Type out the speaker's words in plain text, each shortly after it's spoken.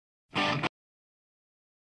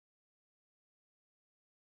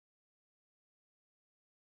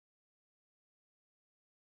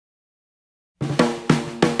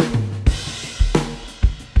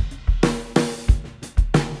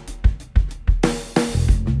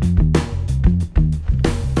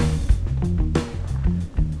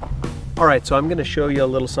Alright, so I'm going to show you a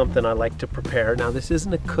little something I like to prepare. Now this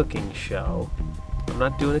isn't a cooking show. I'm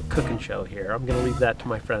not doing a cooking show here. I'm going to leave that to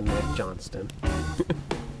my friend Mike Johnston.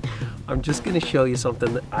 I'm just going to show you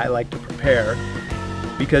something that I like to prepare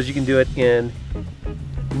because you can do it in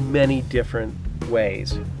many different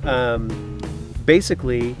ways.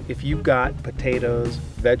 Basically, if you've got potatoes,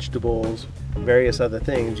 vegetables, various other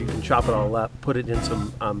things, you can chop it all up, put it in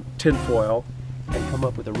some tin foil, and come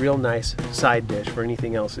up with a real nice side dish for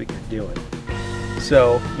anything else that you're doing.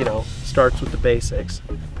 So, you know, starts with the basics.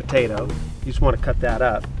 Potato, you just want to cut that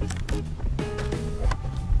up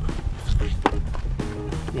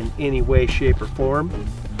in any way, shape, or form.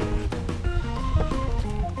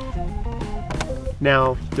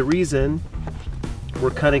 Now, the reason we're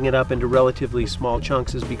cutting it up into relatively small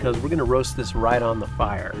chunks is because we're going to roast this right on the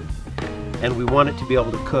fire. And we want it to be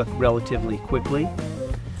able to cook relatively quickly,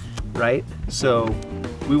 right? So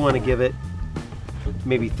we want to give it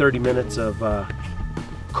maybe 30 minutes of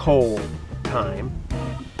coal time.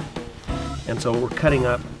 And so we're cutting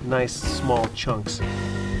up nice small chunks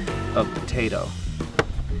of potato.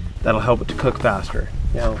 That'll help it to cook faster.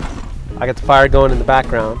 Now, I got the fire going in the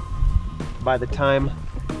background. By the time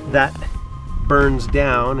that burns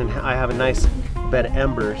down and I have a nice bed of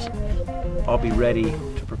embers, I'll be ready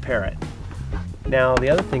to prepare it. Now, the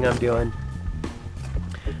other thing I'm doing,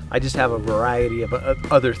 I just have a variety of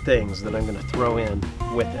other things that I'm going to throw in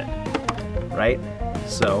with it, right?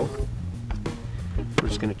 So we're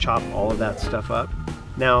just going to chop all of that stuff up.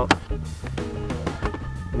 Now,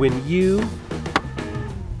 when you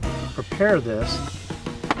prepare this,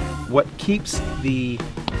 what keeps the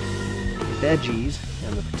veggies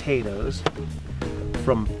and the potatoes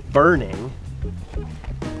from burning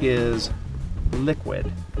is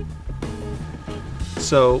liquid.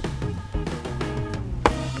 So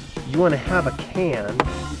you want to have a can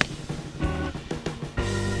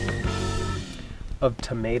of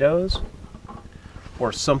tomatoes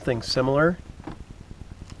or something similar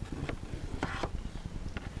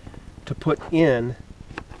to put in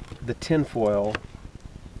the tin foil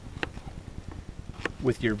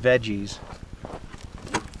with your veggies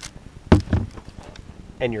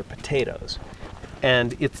and your potatoes.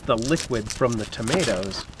 And it's the liquid from the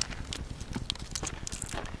tomatoes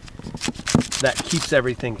that keeps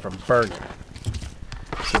everything from burning.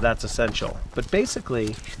 So that's essential. But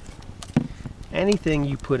basically, anything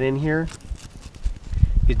you put in here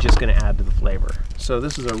is just going to add to the flavor. So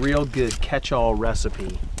this is a real good catch-all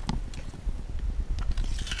recipe.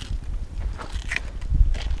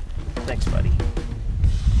 Thanks, buddy.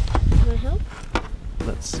 Can I help?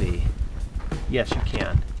 Let's see. Yes, you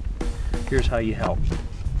can. Here's how you help.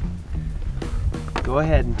 Go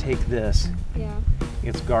ahead and take this. Yeah.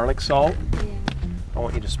 It's garlic salt. Yeah. I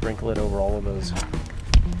want you to sprinkle it over all of those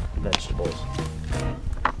vegetables.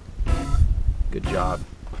 Good job.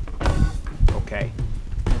 Okay.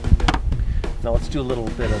 Now let's do a little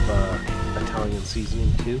bit of Italian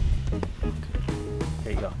seasoning too.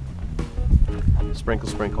 There you go. Sprinkle,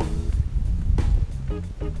 sprinkle.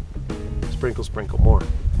 Sprinkle, sprinkle. More.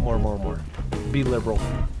 More, more, more. Be liberal.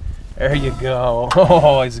 There you go.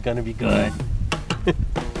 Oh, it's gonna be good.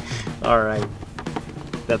 All right.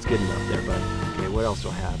 That's good enough there, bud. Okay, what else do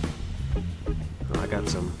I have? Oh, I got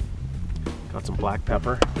some black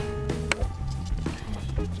pepper.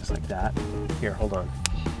 Just like that. Here, hold on.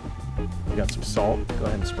 We got some salt. Go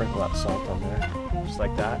ahead and sprinkle that salt on there. Just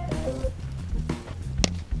like that.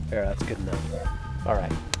 There, that's good enough. All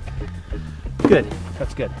right. Good.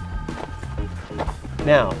 That's good.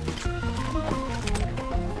 Now,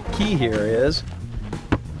 key here is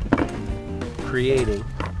creating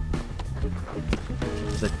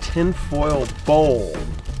the tinfoil bowl.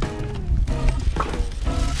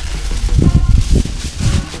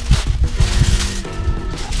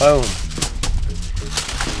 Boom.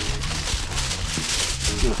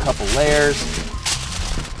 Do a couple layers.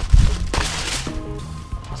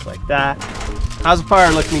 Just like that. How's the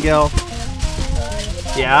fire look, Miguel?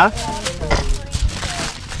 Yeah?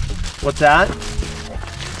 What's that?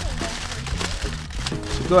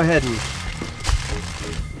 So go ahead and...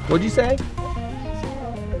 What'd you say?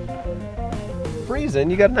 Freezing?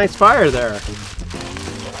 You got a nice fire there.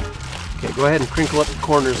 Okay, go ahead and crinkle up the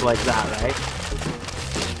corners like that, right?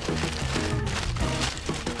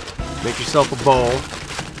 Make yourself a bowl.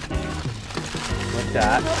 Like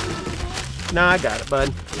that. Nah, I got it,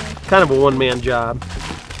 bud. Kind of a one-man job.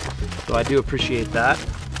 So I do appreciate that.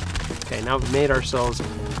 Okay, now we've made ourselves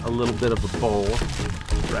a little bit of a bowl,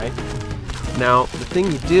 right? Now, the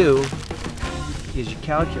thing you do is you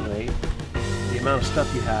calculate the amount of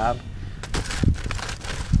stuff you have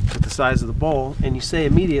with the size of the bowl, and you say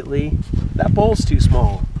immediately, that bowl's too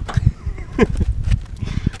small.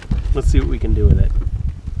 Let's see what we can do with it.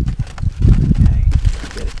 Okay,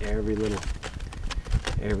 get it every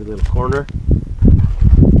little corner.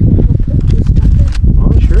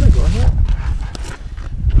 Oh, sure, go ahead.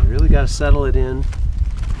 You really got to settle it in.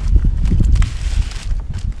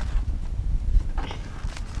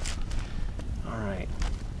 All right.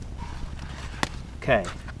 Okay,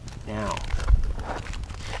 now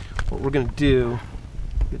what we're gonna do.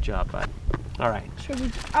 Good job, bud. All right.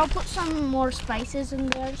 I'll put some more spices in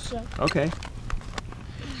there. So. Okay.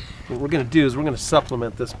 What we're gonna do is we're gonna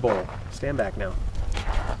supplement this bowl. Stand back now.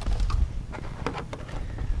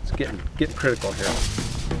 It's getting critical here.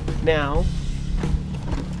 Now,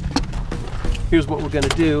 here's what we're gonna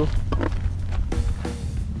do.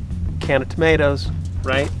 Can of tomatoes,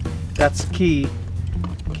 right? That's the key.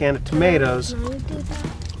 Can of tomatoes. Can I do that?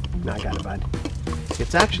 No, I got it, bud.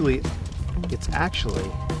 It's actually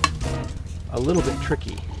a little bit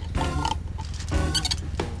tricky.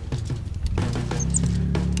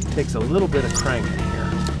 Takes a little bit of cranking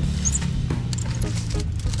here.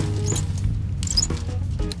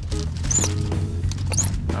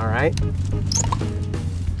 All right.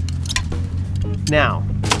 Now,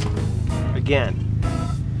 again,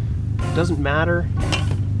 it doesn't matter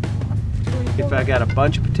if I got a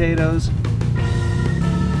bunch of potatoes,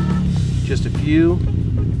 just a few,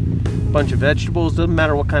 bunch of vegetables, doesn't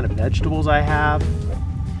matter what kind of vegetables I have.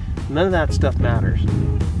 None of that stuff matters.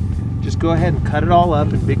 Just go ahead and cut it all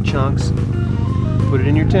up in big chunks, put it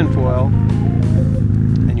in your tin foil,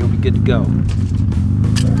 and you'll be good to go.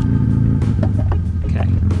 Okay.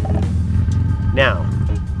 Now,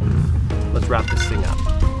 let's wrap this thing up.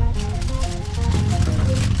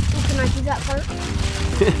 Can I do that part?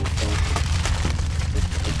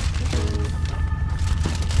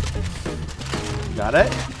 Got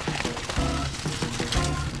it?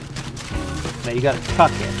 Now you gotta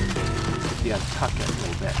tuck it. You gotta tuck it a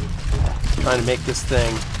little bit. Trying to make this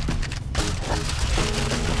thing.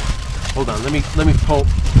 Hold on, let me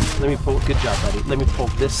pull, good job, buddy. Let me pull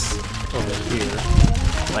this over here,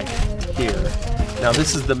 like here. Now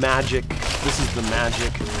this is the magic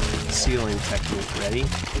sealing technique. Ready?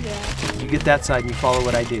 Yeah. You get that side and you follow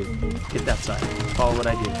what I do. Get that side, follow what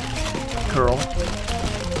I do. Curl,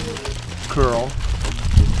 curl,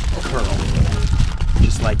 curl.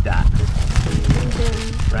 Just like that.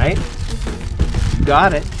 Right? You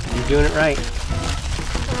got it. You're doing it right.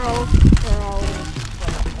 Curl, curl,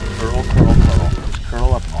 curl, curl, curl. Just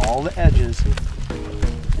curl up all the edges.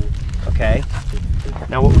 Okay.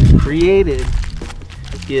 Now what we've created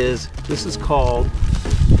is, this is called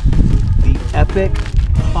the epic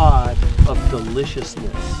pod of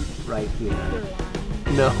deliciousness right here.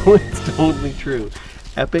 No, it's totally true.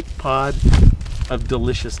 Epic pod of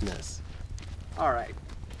deliciousness. All right.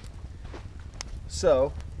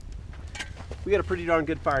 So, we got a pretty darn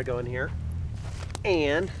good fire going here.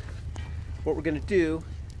 And what we're going to do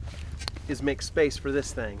is make space for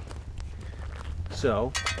this thing.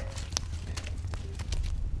 So,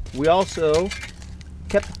 we also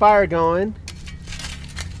kept the fire going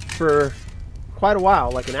for quite a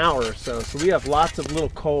while, like an hour or so. So we have lots of little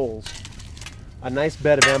coals, a nice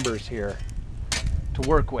bed of embers here to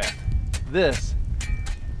work with. This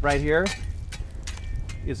right here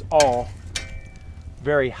is all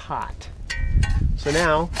very hot. So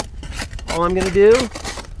now, all I'm gonna do,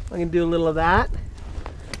 I'm gonna do a little of that,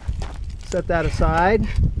 set that aside.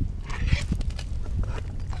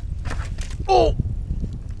 Oh,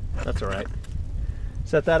 that's all right.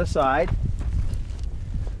 Set that aside.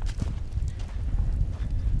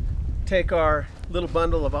 Take our little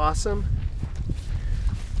bundle of awesome,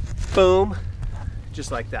 boom,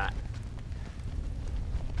 just like that.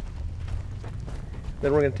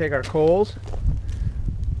 Then we're going to take our coals,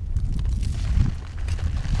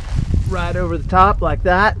 right over the top like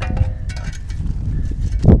that.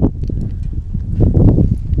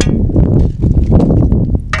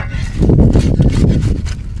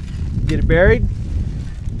 Get it buried.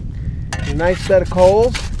 A nice set of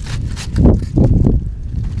coals.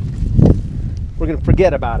 We're going to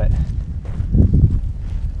forget about it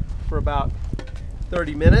for about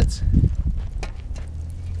 30 minutes.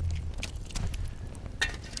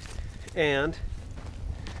 And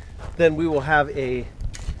then we will have a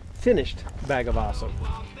finished bag of awesome.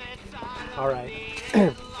 All right.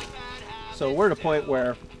 So we're at a point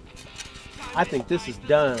where I think this is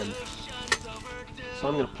done. So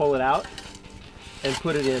I'm going to pull it out and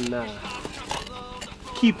put it in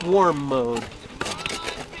keep warm mode.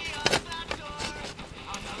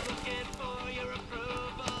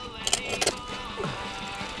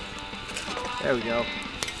 There we go.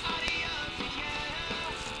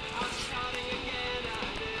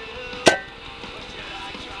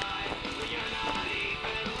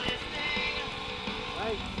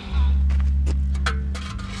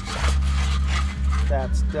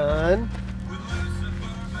 That's done. Can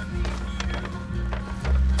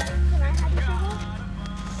I have your shovel?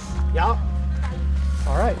 Yeah.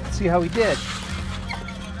 All right, let's see how we did.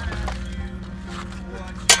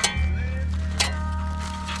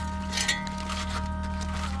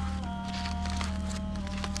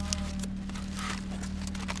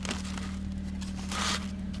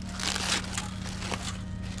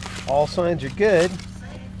 All signs are good.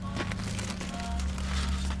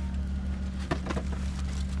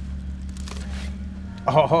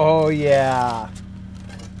 Oh yeah,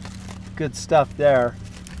 good stuff there.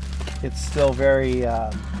 It's still very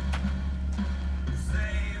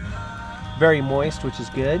very moist, which is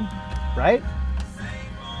good, right?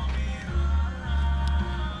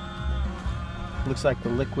 Looks like the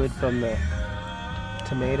liquid from the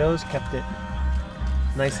tomatoes kept it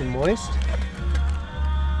nice and moist.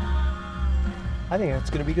 I think that's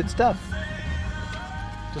going to be good stuff.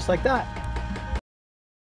 Just like that.